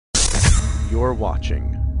You're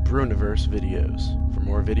watching Bruniverse Videos. For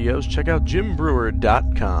more videos, check out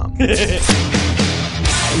jimbreuer.com.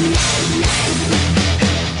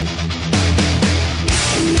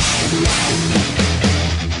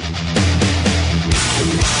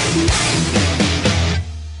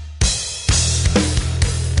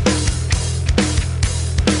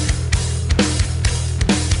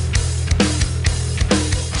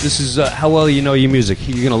 This is how well you know your music.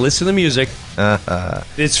 You're going to listen to music.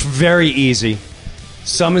 It's very easy.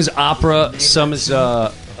 Some is opera, some is...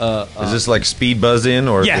 is this like speed buzz in?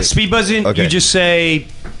 Or yeah, speed buzz in. Okay. You just say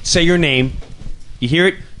your name. You hear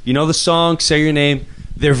it, you know the song, say your name.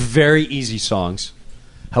 They're very easy songs.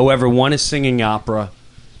 However, one is singing opera,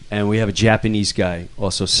 and we have a Japanese guy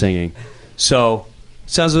also singing. So,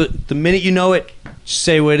 sounds like the minute you know it, just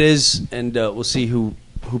say what it is, and we'll see who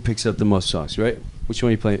picks up the most songs, right? Which one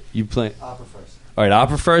are you playing? You playing opera first. All right,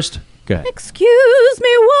 opera first. Go ahead. Excuse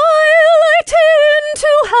me while I tend to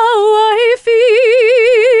how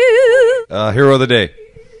I feel. Hero of the day.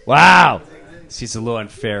 Wow. See, it's a little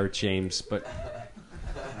unfair, James, but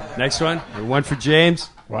next one. One for James.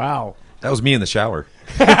 Wow. That was me in the shower.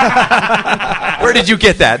 Where did you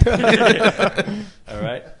get that? All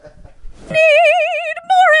right. Need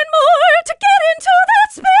more and more to get into that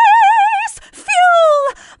space.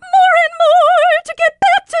 Fuel more and more to get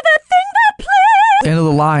back to that thing that plays. End of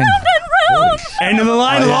the line. Round and round. End of the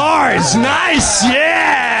line, Lars. Nice.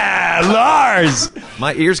 Yeah, Lars.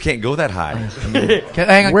 My ears can't go that high.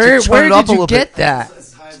 Hang on, Where turn it up did a you little get bit. that?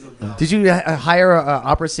 Did you hire an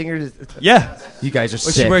opera singer? Yeah. You guys are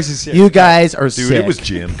She sick. works as- You guys are Dude, sick. it was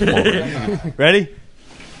Jim. Come on. Ready?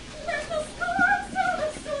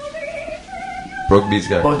 Broken Beats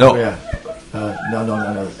guy. No. No. Yeah.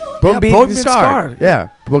 No. Broken Beat Scarred. Yeah.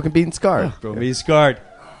 Broken Beat Scarred. Bro, me scarred.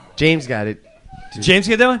 James got it. Did James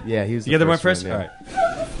get that one? Yeah, he was You get that one first? yeah. All right.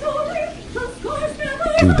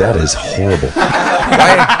 Dude, that is horrible.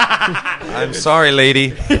 I'm sorry, lady,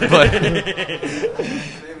 but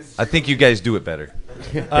I think you guys do it better.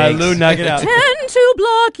 Lou, knock it out. Tend to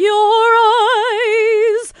block your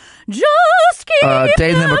eyes. Just keep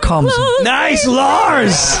Day Never them Comes. closed. Nice,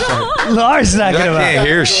 Lars. Lars knocking I him can't out.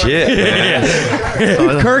 hear shit.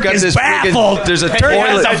 Man. Kirk Got is this baffled. freaking- there's a Kirk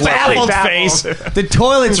toilet has a flushing. baffled face. The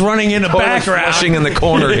toilet's running in the background. Flushing in the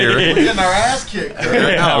corner here. Getting our ass kicked.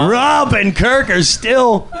 Yeah, Rob and Kirk are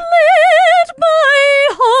still... Let my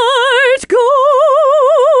heart go.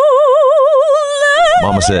 Let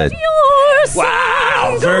Mama said. your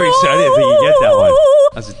Wow, song very go. excited. I didn't think you'd get that one.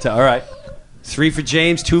 That's all right. 3 for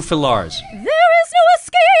James, 2 for Lars. There is no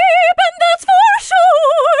escape, and that's for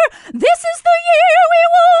sure. This is the year we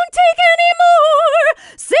won't take anymore.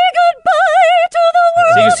 Say goodbye to the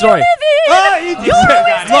world Sing a story. you live in. You're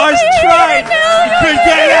always Lars taking tried. it, now He you're couldn't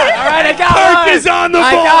get it out. leaving. All right, I got Kirk one. is on the board. I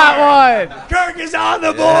got one. Kirk is on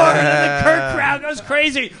the board. And the Kirk crowd goes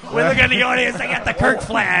crazy. We look at the audience. They got the Kirk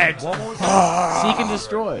flags. Seek and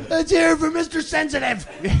destroy. Let's hear it for Mr. Sensitive.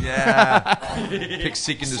 Yeah. Pick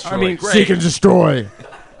Seek and Destroy. Great. seek and destroy.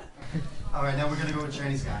 All right, now we're gonna go with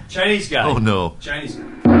Chinese guy. Chinese guy. Oh, no. Chinese guy.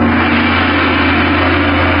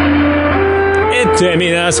 行ってみ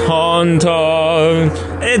な本当行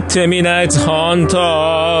ってみない本当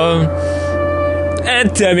行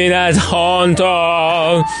ってみない本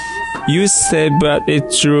当 You say but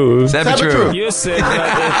it's true. That'd be true. You say but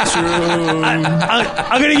it's true. I'm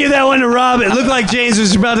going to give that one to Rob. It looked like James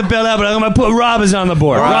was about to bail out, but I'm going to put Rob is on the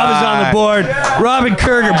board. Rob is on the board. Rob and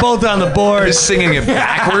Kirk are both on the board. Just singing it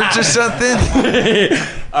backwards or something?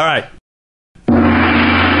 All right.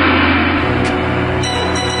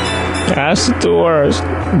 Pass the doors.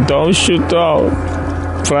 Don't shoot out.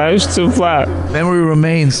 Flash to flat. Memory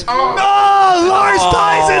remains. Oh, Lars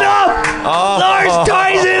ties it up. Lars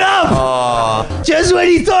ties it up. Just when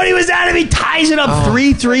he thought he was out of it, he ties it up.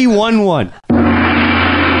 3-3-1-1.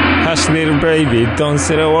 Hush, little baby. Don't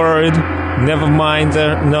say a word. Never mind.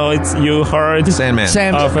 No, it's you heard. Sandman.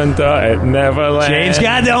 Sam. Often thought Neverland. James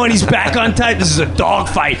got that one. He's back on type. This is a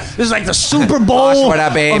dogfight. This is like the Super Bowl what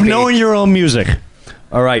up, baby? of knowing your own music.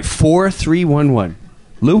 All right, 4-3-1-1.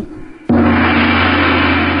 Lou?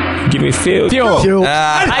 Give me fuel.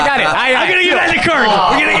 I got it. I'm going to give that to Kirk.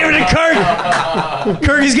 We're going to give it to Kirk.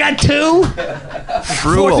 Kirk has got 2.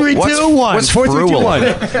 4-3-2-1. What's 4-3-2-1.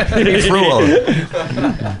 Fruel?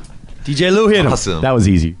 DJ Lou hit him. Awesome. That was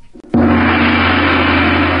easy.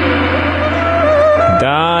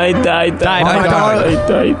 Die,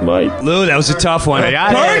 Mike. Lou, that was a tough one. I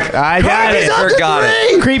got it. Kirk got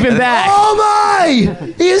it. Creeping back. Oh my!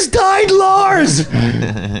 He has tied Lars!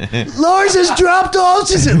 Lars has dropped off.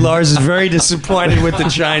 Lars is very disappointed with the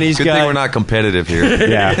Chinese Good guy. thing we're not competitive here.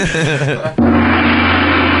 Yeah.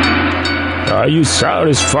 Are you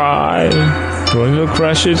satisfied when the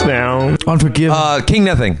crush is down? Unforgiven. King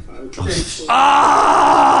Nothing.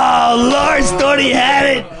 Oh, Lars thought he had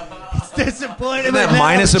it. He's disappointed. Isn't that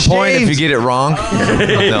minus a point if you get it wrong?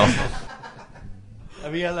 No.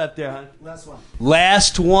 Have you got left there, huh?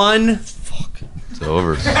 Last one. It's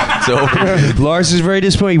over. It's over. Lars is very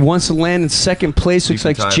disappointed. He wants to land in second place. Looks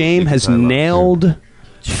like time- James keep has time up. nailed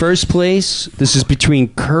first place. This is between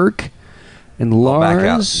Kirk and back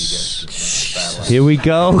out. Lars. Here we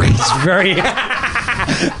go. He's very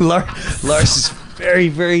Lars is very,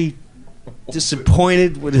 very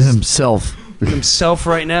disappointed with Himself. himself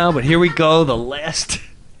right now. But here we go. The last.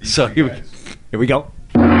 So here we go.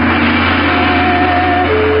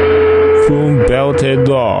 From belted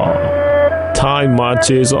door. Time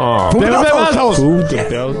marches on. Who the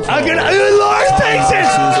belt? Lars takes it.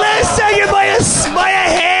 Last second by a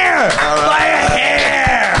hair. By a hair.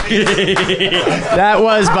 That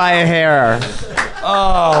was by a hair.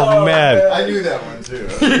 Oh man. I knew that one too.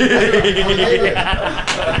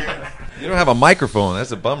 You don't have a microphone.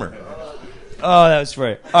 That's a bummer. Oh, that was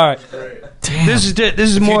great. All right. Damn. This is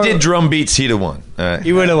If more. you did drum beats, he'd have won.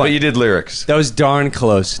 He would have won. But you did lyrics. That was darn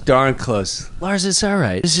close. Darn close. Lars, it's all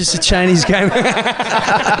right. It's just a Chinese guy.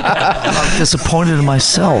 I'm disappointed in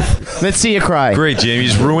myself. Let's see you cry. Great, Jim. You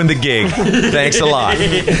just ruined the gig. Thanks a lot.